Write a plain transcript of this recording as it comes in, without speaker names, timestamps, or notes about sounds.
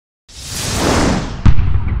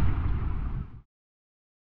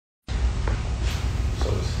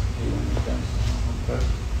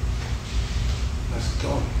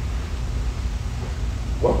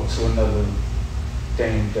another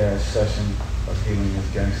Dame Dash session of Healing is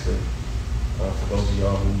Gangster. For those of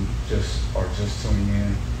y'all who are just tuning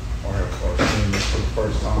in or seeing this for the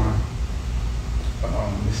first time,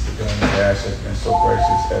 Mr. Dame Dash has been so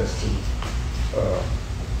gracious as to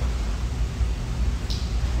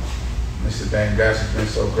Mr. Dame Dash has been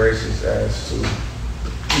so gracious as to,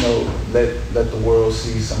 you know, let the world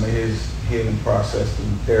see some of his healing process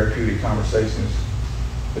through therapeutic conversations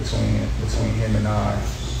between him and I.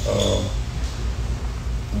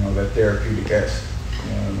 You know, that therapeutic-esque,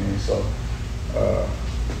 you know what I mean? So,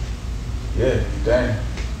 yeah, dang.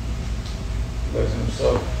 Bless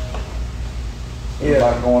himself. Yeah. A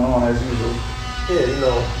lot going on as usual. Yeah, you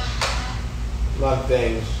know, a lot of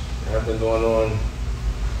things have been going on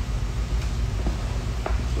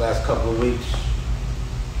last couple of weeks.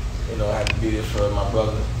 You know, I had to be there for my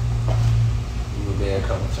brother. We were there a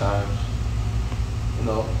couple of times, you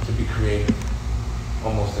know, to be creative,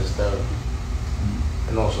 almost as therapy,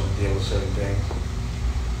 and also to deal with certain things.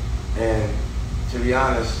 And to be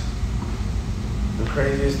honest, the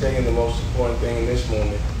craziest thing and the most important thing in this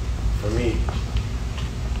moment for me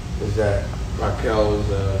is that Raquel was,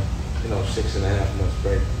 6.5 months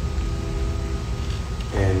pregnant.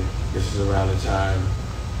 And this is around the time,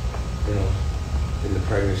 you know, in the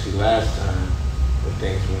pregnancy last time when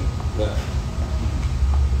things went left.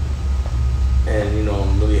 And, you know,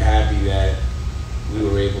 I'm really happy that we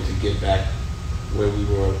were able to get back where we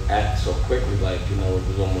were at so quickly. Like, you know, it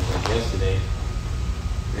was almost like yesterday.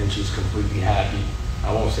 And she's completely happy.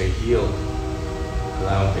 I won't say healed, because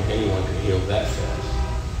I don't think anyone can heal that fast.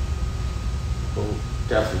 But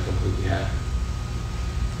definitely completely happy.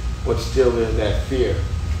 But still there's that fear,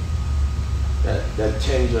 that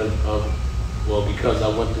tinge of, well, because I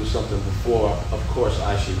went through something before, of course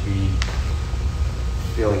I should be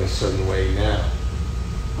feeling a certain way now.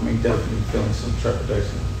 I mean, definitely feeling some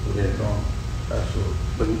trepidation with it going. Absolutely.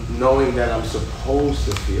 But knowing that I'm supposed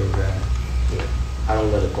to feel that, I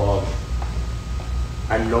don't let it bother me.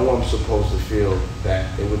 I know I'm supposed to feel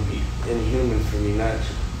that. It would be inhuman for me not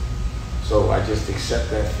to. So I just accept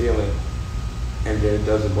that feeling, and then it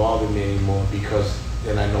doesn't bother me anymore, because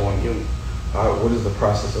then I know I'm human. What is the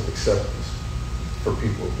process of acceptance for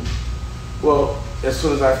people? Well, as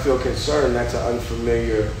soon as I feel concern, that's an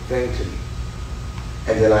unfamiliar thing to me.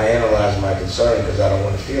 And then I analyze my concern because I don't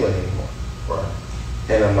want to feel it anymore. Right.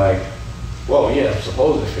 And I'm like, well, yeah, I'm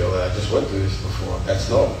supposed to feel that. I just went through this before. That's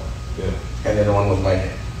normal. Yeah. And then on with my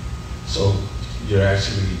head. So you're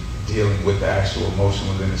actually dealing with the actual emotion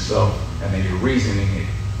within itself, and then you're reasoning it.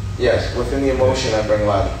 Yes, within the emotion, I bring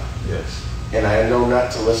logic. Yes. And I know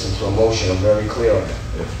not to listen to emotion. I'm very clear on that.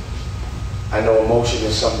 Yes. I know emotion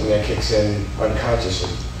is something that kicks in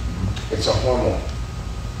unconsciously. It's a hormone.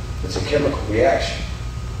 It's a chemical reaction,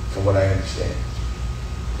 from what I understand.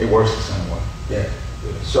 It works the same way. Yeah.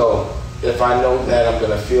 So if I know that I'm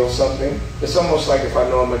going to feel something, it's almost like if I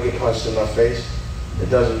know I'm going to get punched in my face, it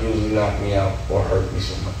doesn't usually knock me out or hurt me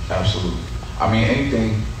so much. Absolutely. I mean,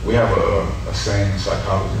 anything, we have a saying in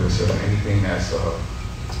psychology that says anything that's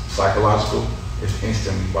psychological is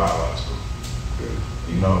instantly biological.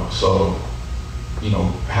 You know, so, you know,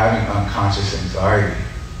 having unconscious anxiety,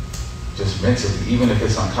 just mentally, even if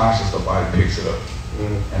it's unconscious, the body picks it up.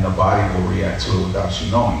 And the body will react to it without you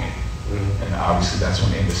knowing it. And obviously that's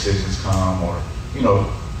when indecisions come, or, you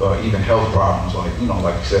know, even health problems, like, you know,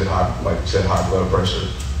 like you said, high blood pressure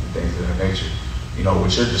and things of that nature. You know,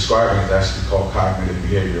 what you're describing is actually called cognitive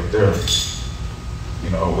behavioral therapy. You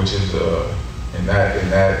know, which is in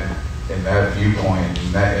that viewpoint,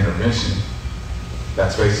 in that intervention,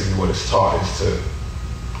 that's basically what it's taught, is to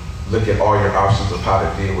look at all your options of how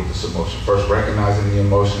to deal with this emotion. First, recognizing the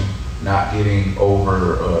emotion, not getting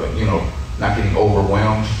not getting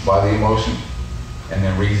overwhelmed by the emotion, and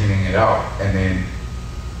then reasoning it out, and then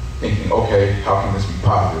thinking, okay, how can this be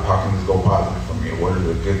positive? How can this go positive for me? What are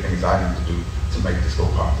the good things I need to do to make this go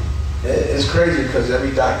positive? It's crazy, because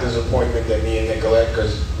every doctor's appointment that me and Nicolette,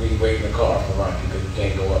 because we wait in the car for Rocky because we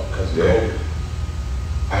can't go up because of COVID,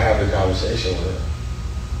 I have the conversation with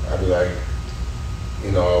her. I'd be like,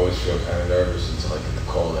 you know, I always feel kind of nervous until I get the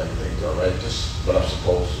call that everything's all right, just what I'm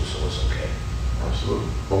supposed to, so it's okay. Absolutely.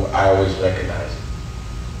 But I always recognize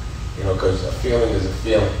it, you know, because a feeling is a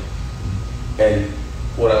feeling. And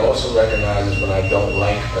what I also recognize is when I don't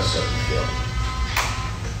like a certain feeling.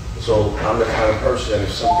 So I'm the kind of person that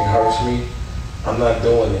if something hurts me, I'm not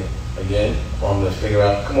doing it again, or I'm gonna figure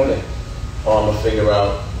out, come on in, or I'm gonna figure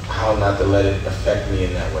out how not to let it affect me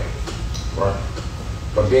in that way. Right?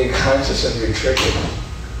 But being conscious of your trigger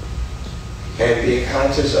and being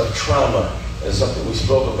conscious of trauma is something we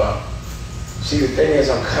spoke about. See, the thing is,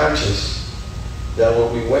 I'm conscious that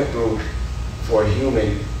what we went through for a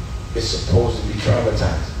human is supposed to be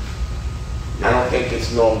traumatizing. I don't think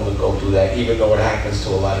it's normal to go through that, even though it happens to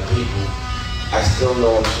a lot of people. I still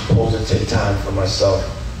know I'm supposed to take time for myself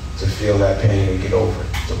to feel that pain and get over it.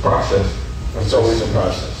 It's a process. It's always a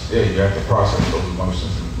process. Yeah, you have to process those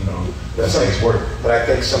emotions, and that takes work. But I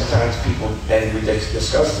think sometimes people, and we just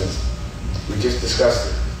discussed this, we just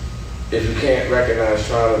discussed it. If you can't recognize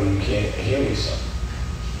trauma, you can't heal yourself.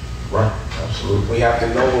 Right, absolutely. We have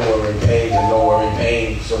to know when we're in pain to know we're in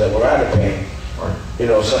pain so that we're out of pain. Right.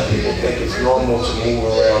 Some people think it's normal to move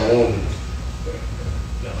around wounded.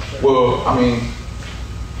 Well, I mean,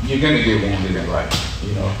 you're gonna get wounded in life,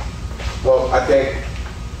 Well, I think,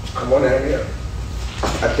 come on, help me out.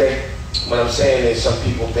 I think what I'm saying is some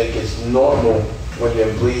people think it's normal when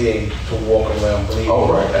they're bleeding to walk around bleeding.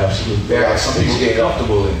 Oh, right, absolutely. Yeah, some people get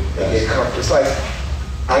comfortable in it. They get comfortable. It's like,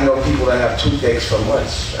 I know people that have toothaches for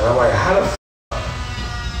months, and I'm like, how the f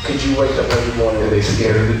could you wake up every morning? They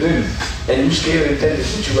scared of the dentist. And you scared of the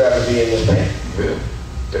dentist, would you rather be in this pain? Yeah.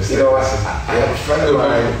 I have a friend of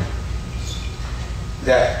mine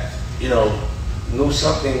that, knew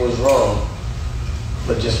something was wrong,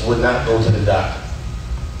 but just would not go to the doctor.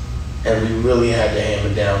 And we really had to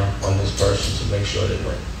hammer down on this person to make sure they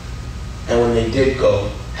went. And when they did go,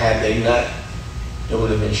 had they not, it would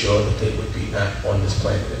have been sure that they would be not on this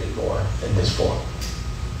planet anymore in this form.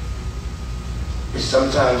 Because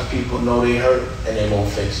sometimes people know they hurt and they won't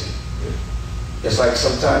fix it. It's like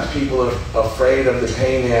sometimes people are afraid of the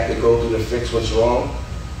pain they have to go through to fix what's wrong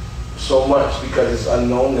so much because it's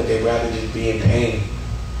unknown that they'd rather just be in pain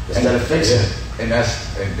instead of fixing it. And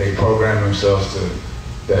they program themselves to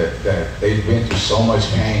that they've been through so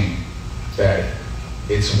much pain that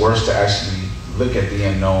it's worse to actually look at the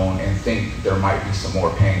unknown and think there might be some more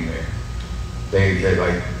pain there. They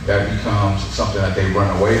like, that becomes something that they run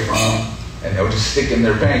away from, and they'll just stick in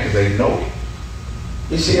their pain because they know it.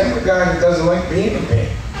 You see, I'm a guy that doesn't like being in pain.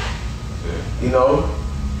 Yeah.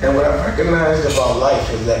 And what I've recognized about life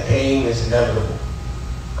is that pain is inevitable.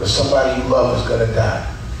 Because somebody you love is going to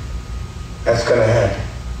die. That's going to happen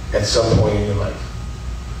at some point in your life.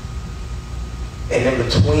 And in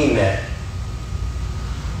between that,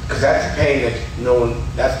 because that's the pain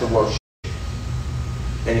that's the worst shit.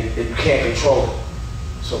 And you can't control it.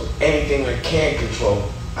 So anything I can control,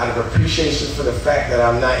 out of appreciation for the fact that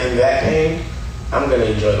I'm not in that pain, I'm going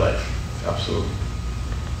to enjoy life. Absolutely.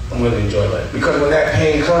 I'm going to enjoy life. Because when that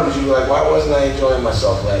pain comes, you're like, why wasn't I enjoying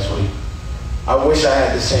myself last week? I wish I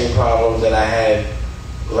had the same problems that I had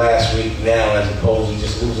last week now, as opposed to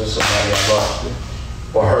just losing somebody I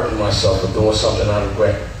love, or hurting myself, or doing something I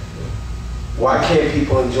regret. Why can't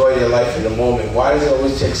people enjoy their life in the moment? Why does it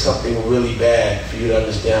always take something really bad for you to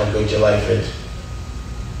understand how good your life is?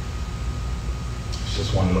 It's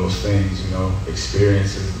just one of those things,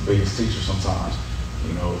 experience is the biggest teacher sometimes,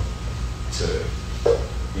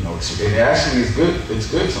 it actually is good. It's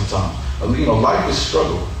good sometimes. Life is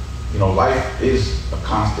struggle. Life is a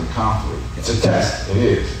constant conflict. It's a test. It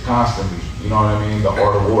is, constantly. You know what I mean? The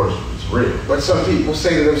art of war is real. But some people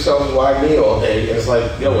say to themselves, why me all day? And it's like,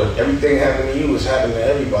 everything happening to you is happening to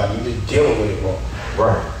everybody. You're just dealing with it wrong.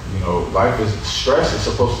 Right. Life is, stress is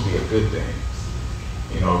supposed to be a good thing.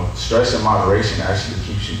 Stress in moderation actually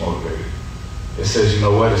keeps you motivated. It says,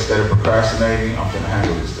 instead of procrastinating, I'm going to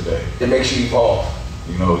handle this today. It makes you evolve.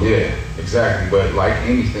 Yeah, exactly. But like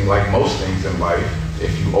anything, like most things in life,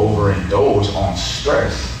 if you overindulge on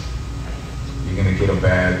stress, you're going to get a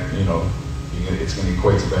bad, it's going to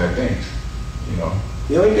equate to bad things,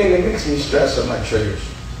 The only thing that makes me stress are my triggers.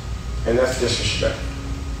 And that's disrespect.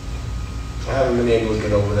 I haven't been able to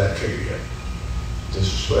get over that trigger yet.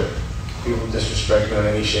 Disrespect. People disrespect me on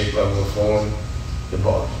any shape, level, or form, it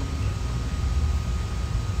bothers me.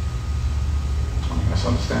 I mean, that's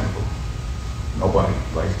understandable. Nobody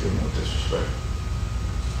likes dealing with disrespect.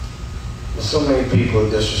 There's so many people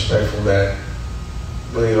disrespectful that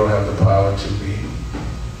really don't have the power to be.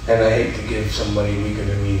 And I hate to give somebody weaker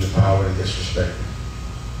than me the power to disrespect me.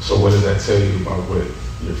 So what does that tell you about what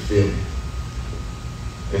you're feeling?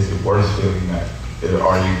 Is it worth feeling that?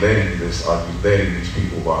 Are you letting these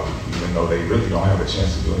people bother you, even though they really don't have a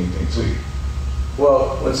chance to do anything to you?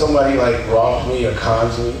 Well, when somebody robs me or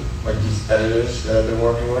cons me, like these editors that I've been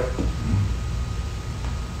working with,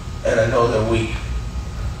 and I know they're weak,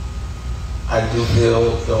 I do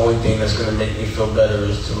feel the only thing that's going to make me feel better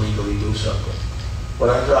is to legally do something.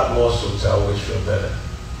 When I drop lawsuits, I always feel better.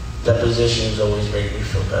 Depositions always make me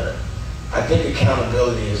feel better. I think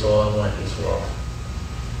accountability is all I want in this world.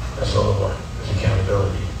 That's all I want, is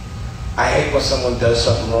accountability. I hate when someone does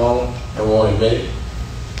something wrong and won't admit it,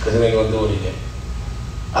 because then they're going to do it again.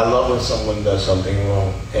 I love when someone does something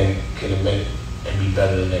wrong and can admit it and be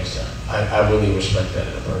better the next time. I really respect that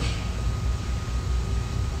in a person.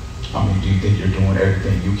 I mean, do you think you're doing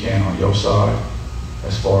everything you can on your side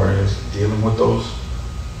as far as dealing with those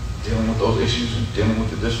issues and dealing with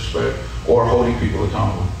the disrespect, or holding people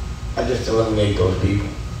accountable? I just eliminate those people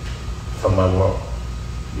from my world.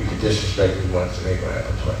 You can disrespect me once and it ain't gonna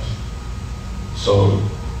happen twice. So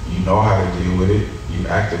you know how to deal with it. You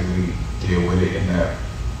actively deal with it in that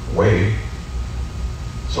way.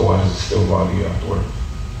 So why does it still bother you afterwards?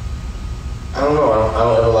 I don't know. I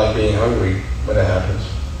don't ever like being hungry when it happens.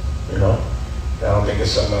 You know? I don't think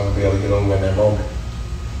it's something I'm gonna be able to get over in that moment.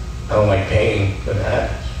 I don't like pain when it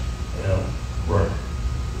happens. You know? Right.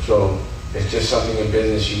 So it's just something in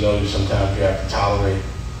business, you know, sometimes you have to tolerate,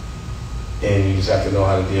 and you just have to know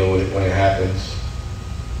how to deal with it when it happens.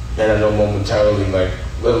 And I know momentarily, like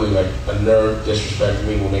literally, like a nerd disrespecting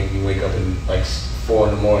me will make me wake up in like 4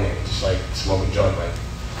 in the morning, just like smoke a joint. Like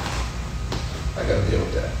I gotta deal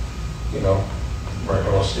with that, you know. Right.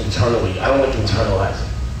 Or else internally, I don't like to internalize it.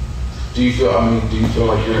 Do you feel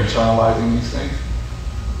like you're internalizing these things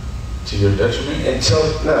to your detriment?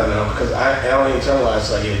 No, because I only internalize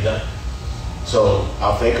till I get it done. So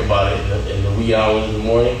I'll think about it in the wee hours in the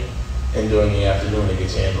morning, and during the afternoon it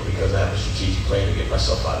gets handled because I have a strategic plan to get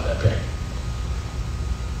myself out of that pain.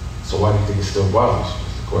 So why do you think it still bothers you?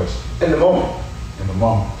 Is the question. In the moment. In the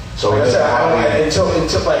moment. So like I said,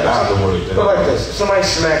 until like afterwards. But like this, if somebody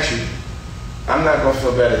smacks you, I'm not gonna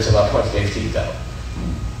feel better until I punch their teeth out.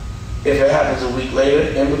 If it happens a week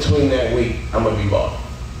later, in between that week, I'm gonna be bothered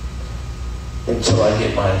until I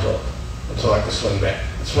get mine off, until I can swing back.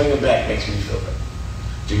 Swinging back makes me feel better.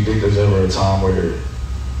 Do you think there's ever a time where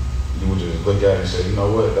you would just look at it and say, you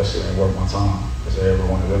know what, that shit ain't worth my time? Is there ever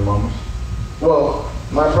one of them moments? Well,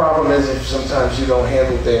 my problem is if sometimes you don't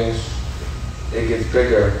handle things, it gets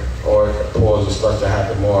bigger, or it pause and starts to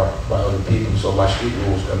happen more by other people, so my street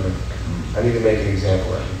rules come in. I need to make an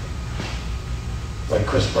example of it. Like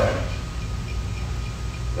Chris Brown.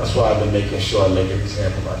 That's why I've been making sure I make an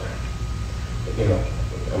example out there. You know,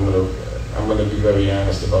 I'm gonna be very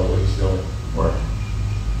honest about what he's doing. Right.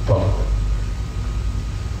 Publicly.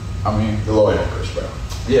 I mean, the lawyer, Chris Brown.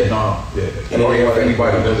 Yeah, no, yeah. If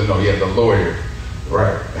anybody doesn't know, yeah, the lawyer.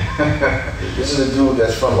 Right. This is a dude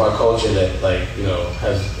that's from our culture that, like, you know,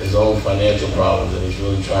 has his own financial problems, and he's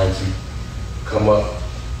really trying to come up,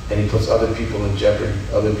 and he puts other people in jeopardy,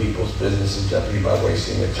 other people's business in jeopardy by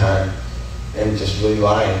wasting their time and just really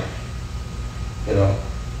lying, you know.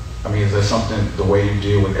 I mean, is there something, the way you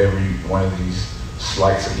deal with every one of these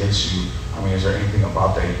slights against you, I mean, is there anything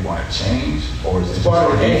about that you want to change? Or is it just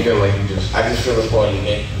part of the game? You feel like you just... I just feel it's part of the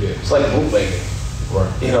game. Yeah. It's like bootlegging.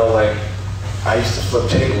 Right. You know, like, I used to flip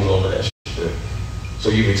tables over that shit. Yeah. So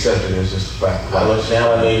you've accepted it as just a fact. I look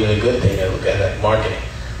now, I made it a good thing. I look at it like marketing.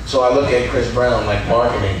 So I look at Chris Brown like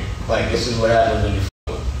marketing. Like, this is what happens when you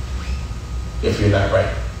if you're not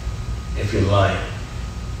right. If you're lying.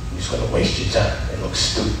 You're just going to waste your time and look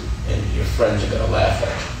stupid. And your friends are going to laugh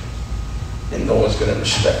at you. And no one's going to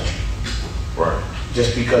respect you. Right.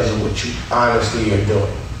 Just because of what you honestly are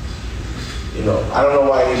doing. You know, I don't know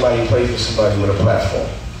why anybody plays with somebody with a platform.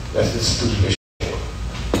 That's the stupidest shit.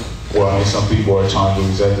 Well, I mean, some people are trying to do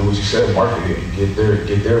exactly what you said, market it, and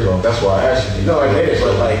get theirs on. That's why I asked you. No, I get it,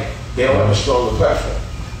 but like, they don't have a stronger platform.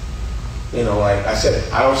 You know, like I said,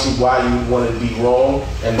 I don't see why you want to be wrong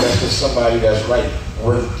and mess with somebody that's right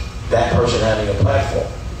with that person having a platform.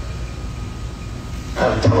 I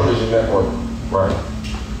have a television network. Right.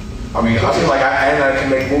 I mean, I feel like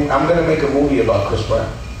I'm gonna make a movie about Chris Brown.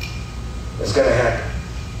 It's gonna happen.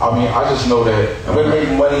 I mean, I just know that I'm gonna make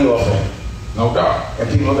money off of him. No doubt. And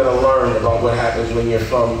people are gonna learn about what happens when you're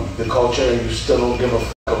from the culture and you still don't give a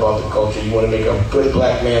fuck about the culture. You want to make a good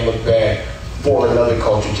black man look bad for another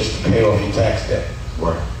culture just to pay off your tax debt.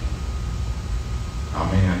 Right.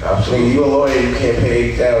 I mean, absolutely. I mean, you're a lawyer, you can't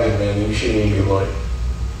pay $8,000, man. You shouldn't even be a lawyer.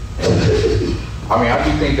 I mean, I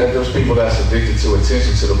do think that there's people that's addicted to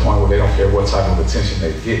attention to the point where they don't care what type of attention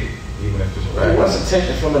they get, even if it's bad. Who wants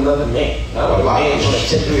attention from another man? Not a man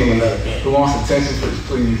wants attention from another man. Who wants attention,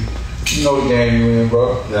 please? You know the game you in,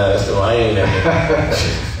 bro. Nah, that's the one. I ain't that man.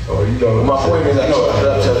 Oh, you know. My point is, I know it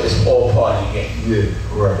up to it's all part of the game. Yeah,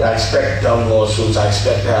 right. I expect dumb lawsuits. I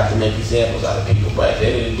expect to have to make examples out of people. But at the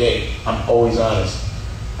end of the day, I'm always honest.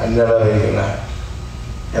 I never let anything lie.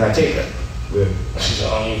 And I take that. Yeah. She's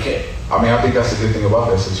like, I don't even care. I mean, I think that's the good thing about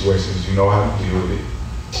that situation is you know how to deal with it.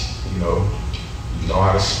 You know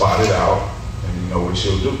how to spot it out, and you know what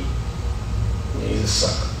she'll do. Yeah, he's a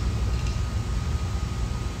sucker.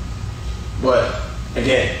 But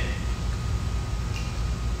again,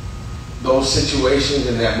 those situations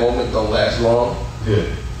in that moment don't last long. Yeah.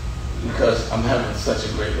 Because I'm having such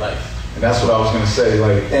a great life. And that's what I was gonna say,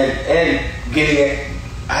 like, and getting it.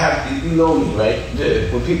 I have, you know me, right?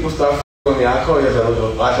 Yeah. When people start with me, I call you and say,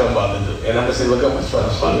 look, watch what I'm about to do, and I'm gonna say, look how much fun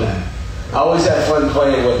I'm about to have. I always have fun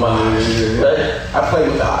playing with my ops, right? I play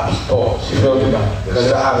with the ops, you feel me? Because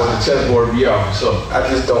the ops on the chessboard be off, so I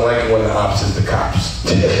just don't like it when the ops is the cops.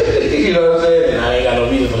 You know what I'm saying? And I ain't got no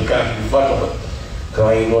reason for the cops to be fucking with, because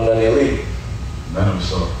I ain't doing nothing illegal. none of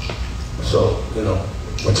us are. So, you know,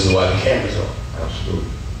 which is why the camera's on. Absolutely.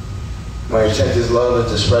 My intent is love,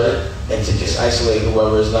 is to spread it, and to just isolate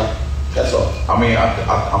whoever is not. That's all. I mean,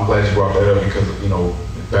 I'm glad you brought that up because, you know,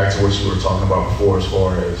 back to what you were talking about before as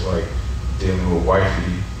far as like dealing with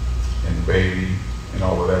wifey and baby and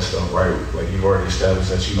all of that stuff, right? Like you've already established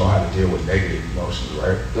that you know how to deal with negative emotions,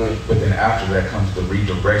 right? But then after that comes the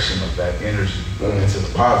redirection of that energy into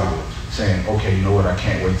the positive, saying, okay, you know what, I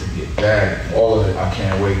can't wait to be a dad. All of it. I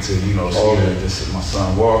can't wait to, you know, see that this is my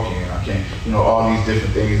son walking. I can't, you know, all these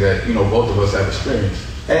different things that, you know, both of us have experienced.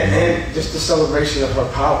 And just the celebration of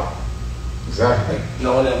her power. Exactly. Like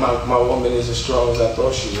knowing that my woman is as strong as I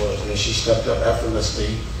thought she was, and she stepped up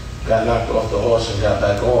effortlessly, got knocked off the horse and got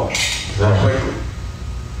back on quickly,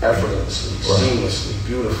 effortlessly, seamlessly,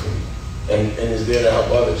 beautifully, and is there to help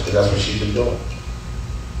others because that's what she's been doing.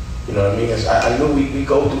 You know what I mean? I knew we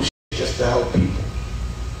go through shit just to help people.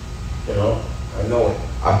 You know, I know it.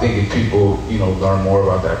 I think if people, you know, learn more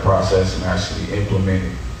about that process and actually implement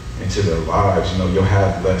it into their lives, you know, you'll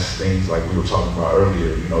have less things like we were talking about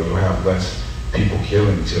earlier. You know, you'll have less people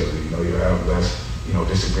killing each other. You know, you'll have less, you know,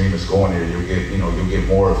 disagreements going there. You'll get, you know, you'll get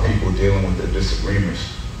more of people dealing with their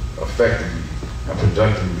disagreements effectively and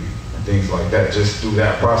productively and things like that just through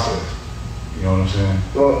that process. You know what I'm saying?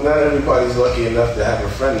 Well, not everybody's lucky enough to have a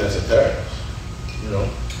friend that's a therapist. You know,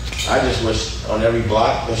 I just wish on every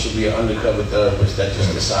block there should be an undercover therapist that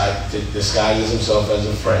just disguises himself as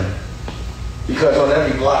a friend. Because on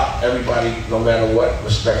every block, everybody, no matter what,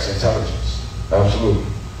 respects intelligence. Absolutely.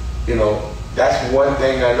 You know, that's one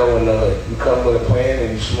thing I know in the hood. You come with a plan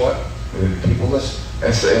and you're smart, people listen.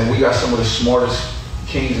 And we got some of the smartest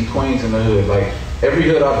kings and queens in the hood. Like every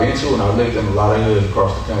hood I've been to, and I've lived in a lot of hoods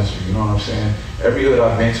across the country, you know what I'm saying? Every hood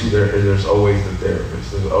I've been to, there's always the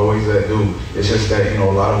therapist. There's always that dude. It's just that, you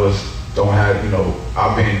know, a lot of us don't have, you know,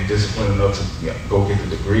 I've been disciplined enough to go get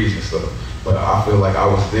the degrees and stuff. But I feel like I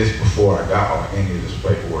was this before I got on any of this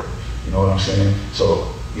paperwork. You know what I'm saying?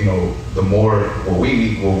 So, you know, the more what we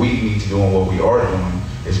need to do and what we are doing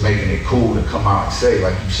is making it cool to come out and say,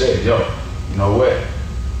 like you said, yo, you know what?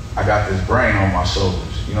 I got this brain on my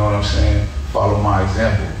shoulders. You know what I'm saying? Follow my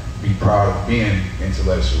example. Be proud of being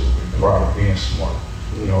intellectual. Be proud of being smart.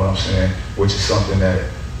 You know what I'm saying? Which is something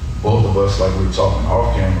that both of us, like we were talking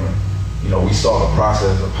off camera, you know, we saw the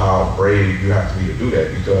process of how brave you have to be to do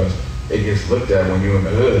that because it gets looked at when you're in the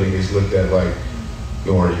hood, it gets looked at like,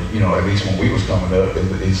 or, you know, at least when we was coming up,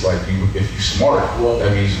 it's like if you're smart, well,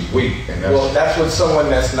 that means you're weak. And that's what someone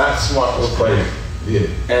that's not smart will play. Yeah.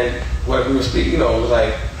 And what we were speaking, you know, it was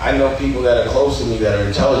like, I know people that are close to me that are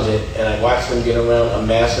intelligent, and I watch them get around a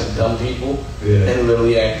mass of dumb people and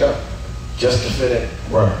literally act up just to fit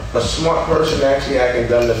in. Right. A smart person actually acting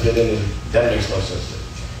dumb to fit in, that makes no sense.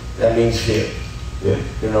 That means fear. Yeah.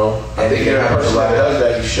 You know, I think it happens a lot. Does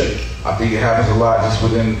that, you shouldn't. I think it happens a lot just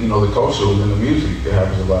within, you know, the culture, within the music. It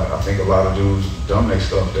happens a lot. I think a lot of dudes dumb their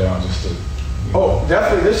stuff down just to. Oh,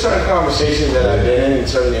 definitely. There's certain conversations that I've been in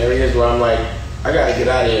certain areas where I'm like, I gotta get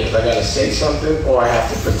out of here because I gotta say something or I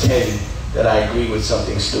have to pretend that I agree with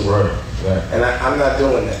something stupid. Right. And I'm not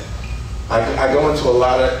doing that. I go into a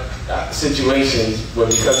lot of situations where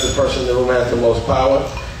because the person in the room has the most power,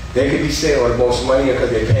 they could be saying, or the most money, because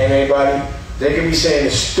they're paying everybody, they could be saying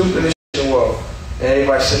the stupidest shit in the world, and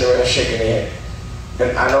everybody's sitting around shaking their head.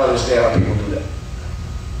 And I don't understand how people do that.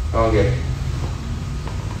 I don't get it.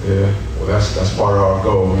 Yeah, well, that's part of our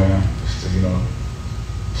goal, man. Is to, you know,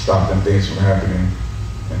 stop them things from happening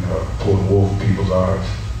and pull the wool from people's eyes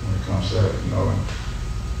when it comes to that, you know.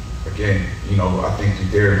 And again, you know, I think the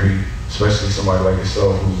therapy, especially somebody like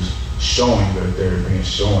yourself who's showing their therapy and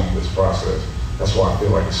showing this process, that's why I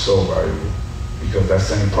feel like it's so valuable. Because that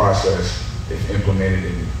same process, if implemented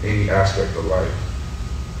in any aspect of life,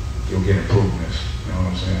 you'll get improvements. You know what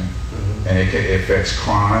I'm saying? Mm-hmm. And it affects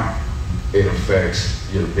crime, it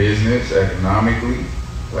affects your business economically,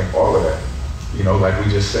 like all of that. You know, like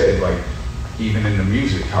we just said, like even in the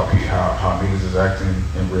music, how niggas is acting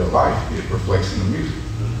in real life, it reflects in the music.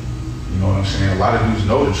 You know what I'm saying? A lot of dudes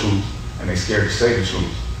know the truth and they scared to say the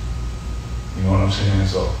truth. You know what I'm saying?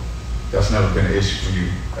 So that's never been an issue for you,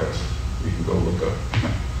 as you can go look up.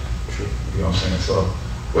 True. You know what I'm saying? So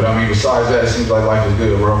But I mean, besides that, it seems like life is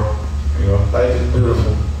good, bro. You know? Life is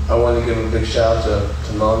beautiful. I want to give a big shout out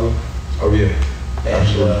to Melanie. Oh yeah. And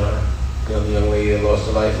the young lady that lost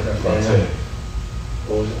her life in her family.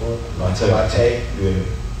 What was it called? Latte. Yeah.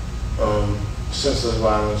 Senseless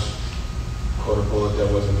violence. Caught a bullet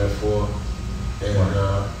that wasn't meant for, and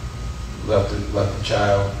left the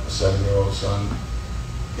child, a 7-year-old son,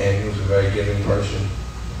 and he was a very giving person.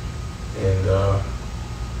 And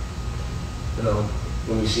you know,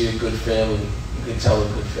 when you see a good family, you can tell a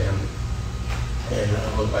good family. And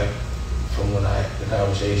it looked like, from when I had the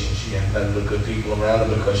conversation, she had nothing but good people around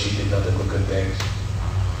her because she did nothing but good things.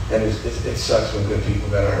 And it sucks when good people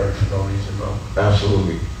got hurt for no reason, bro.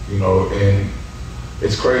 Absolutely. You know, and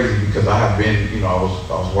it's crazy because I have been, you know, I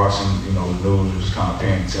was watching, you know, the news, just kind of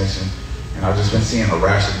paying attention, and I've just been seeing a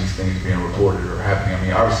rash of these things being reported or happening. I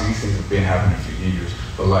mean, obviously these things have been happening for years,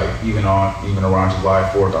 but like even around July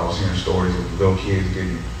 4th, I was hearing stories of little kids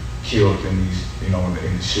getting killed in these, you know,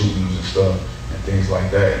 in the shootings and stuff and things like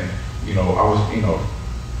that. And you know, I was, you know,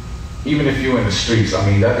 even if you're in the streets, I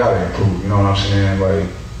mean, that gotta improve. You know what I'm saying? Like,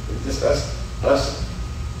 just us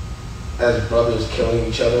as brothers killing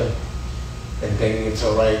each other and thinking it's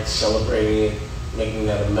all right, celebrating it, making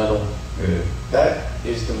that a medal. Yeah. That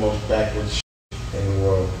is the most backwards shit in the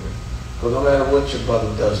world. Because no matter what your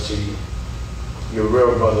brother does to you, your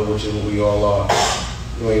real brother, which is what we all are,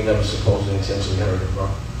 you ain't never supposed to intentionally hurt him, bro.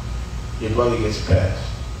 Your brother gets passed.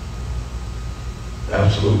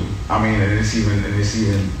 Absolutely. I mean, and it's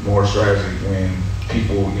even more tragic when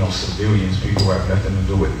people, you know, civilians, people who have nothing to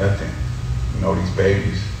do with nothing, you know, these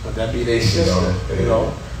babies. But that be their sister, you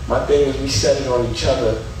know. My thing is we set it on each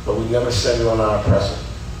other, but we never set it on our oppressor.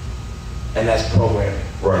 And that's programming.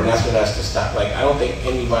 Right. And that's what has to stop. Like, I don't think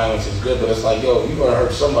any violence is good, but it's like, yo, you're gonna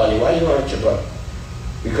hurt somebody, why you gonna hurt your brother?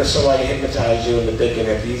 Because somebody hypnotized you into thinking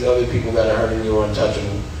that these other people that are hurting you are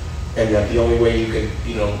untouchable, and that the only way you can,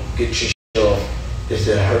 you know, get your shit off is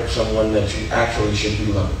to hurt someone that you actually should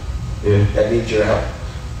be loving. Yeah. That needs your help.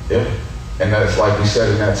 Yeah. And that's like we said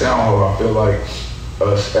in that town hall, I feel like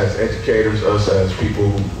us as educators, us as people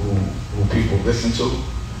who people listen to,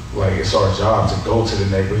 like it's our job to go to the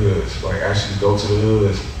neighborhoods, like actually go to the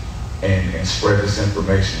hoods and spread this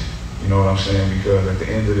information. You know what I'm saying? Because at the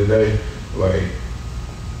end of the day, like,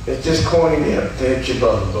 it's just corny to hit your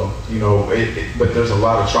brother, though. You know, but there's a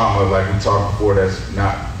lot of trauma, like we talked before, that's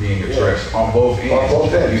not being addressed on both ends. On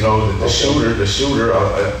both ends. You know, the shooter,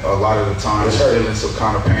 a lot of the time is feeling some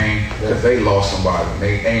kind of pain because they lost somebody, and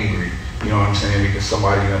they angry. You know what I'm saying? Because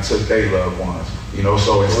somebody took their loved ones. You know,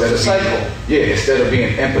 so instead of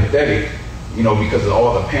being empathetic, you know, because of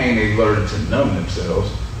all the pain they learned to numb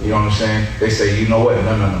themselves. You know what I'm saying? They say, you know what?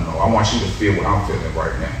 No. I want you to feel what I'm feeling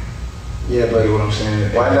right now. Yeah, but you know what I'm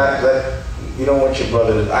saying? Why not let, you don't want your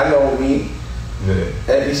brother to, I know me,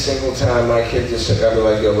 every single time my kid just said, I'll be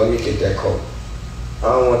like, yo, let me get that coat. I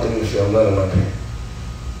don't want them to feel none of my pain.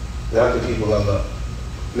 Not the people I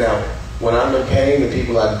love. Now, when I'm in pain, the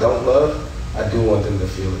people I don't love, I do want them to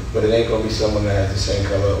feel it. But it ain't gonna be someone that has the same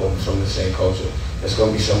color or from the same culture. It's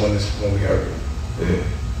gonna be someone that's gonna be hurting. Yeah.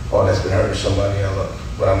 Or that's been hurting somebody I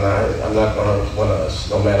love. But I'm not gonna hurt one of us,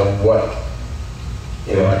 no matter what.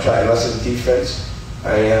 You know, I try, unless it's defense,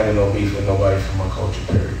 I ain't having no beef with nobody from my culture,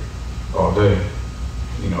 period. All day.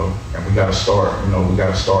 You know, and we gotta start, in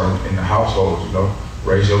the households, you know.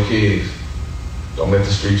 Raise your kids. Don't let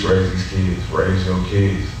the streets raise these kids. Raise your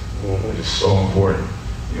kids. Mm-hmm. It's so important,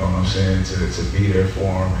 you know what I'm saying, to be there for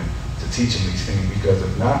them and to teach them these things, because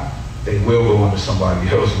if not, they will go under somebody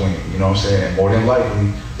else's wing, you know what I'm saying? And more than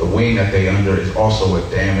likely, the wing that they under is also a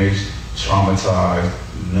damaged, traumatized,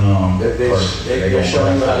 numb person. They're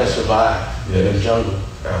showing you how to survive in the jungle.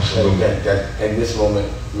 Absolutely. That in this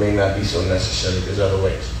moment may not be so necessary. There's other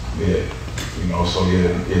ways. Yeah. You know, so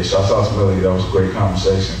yeah. Shouts out to Melody. That was a great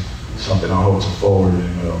conversation. Something I hope to forward.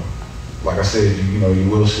 And like I said, you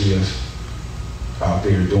will see us out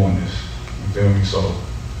there doing this. You feel me? So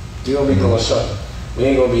we're gonna be doing something. We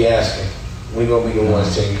ain't gonna be asking. We're gonna be the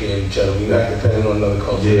ones taking care of each other. We're not depending on another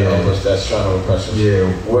culture to help us that's trying to oppress us. Yeah.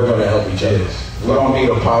 We're gonna help each other. We don't need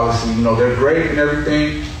a policy. You know, they're great and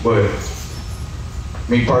everything, but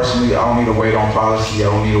me personally, I don't need to wait on policy. I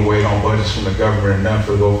don't need to wait on budgets from the government and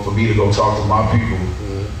nothing for me to go talk to my people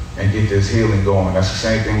and get this healing going. That's the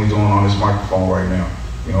same thing we're doing on this microphone right now.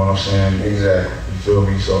 You know what I'm saying? Exactly. You feel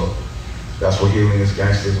me? So that's what Healing is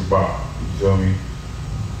Gangsta is about. You feel me?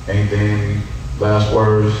 Anything, last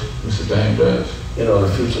words, Mr. Dame does? You know,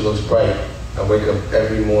 the future looks bright. I wake up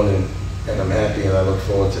every morning and I'm happy and I look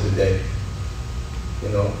forward to the day. You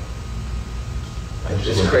know?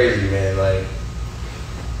 It's crazy, man. Like,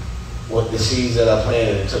 what the seeds that I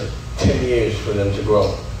planted, it took 10 years for them to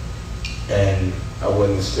grow. And that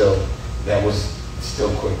was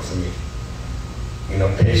still quick for me. You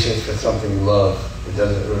know, patience for something you love, it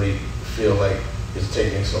doesn't really feel like it's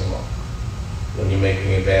taking so long. When you're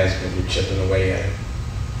making advancement, you're chipping away at it.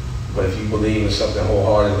 But if you believe in something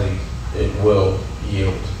wholeheartedly, it will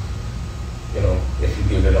yield. You know, if you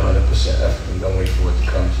give it 100% effort and don't wait for it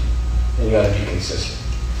to come to you. And you gotta be consistent.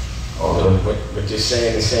 But just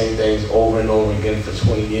saying the same things over and over again for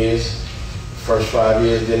 20 years, first 5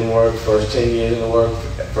 years didn't work, first 10 years didn't work,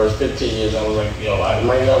 first 15 years I was like, yo, it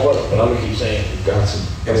might not work, but I'm gonna keep saying it. Got to.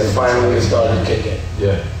 And then finally it started kicking.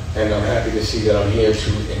 Yeah. And I'm happy to see that I'm here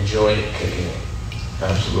to enjoy it kicking in.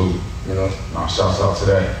 Absolutely. You know? No, shouts out to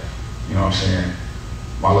that. You know what I'm saying?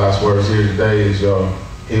 My last words here today is, yo,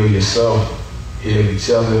 heal yourself, heal each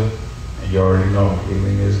other, and you already know,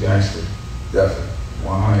 healing is gangster. Definitely.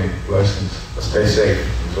 100 blessings. Stay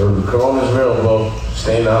safe. Corona's real, bro.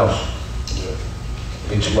 Stay in the house.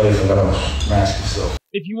 Get your money from the house. Mask yourself.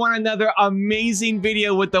 If you want another amazing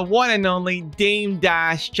video with the one and only Dame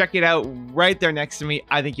Dash, check it out right there next to me.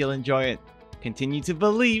 I think you'll enjoy it. Continue to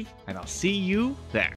believe, and I'll see you there.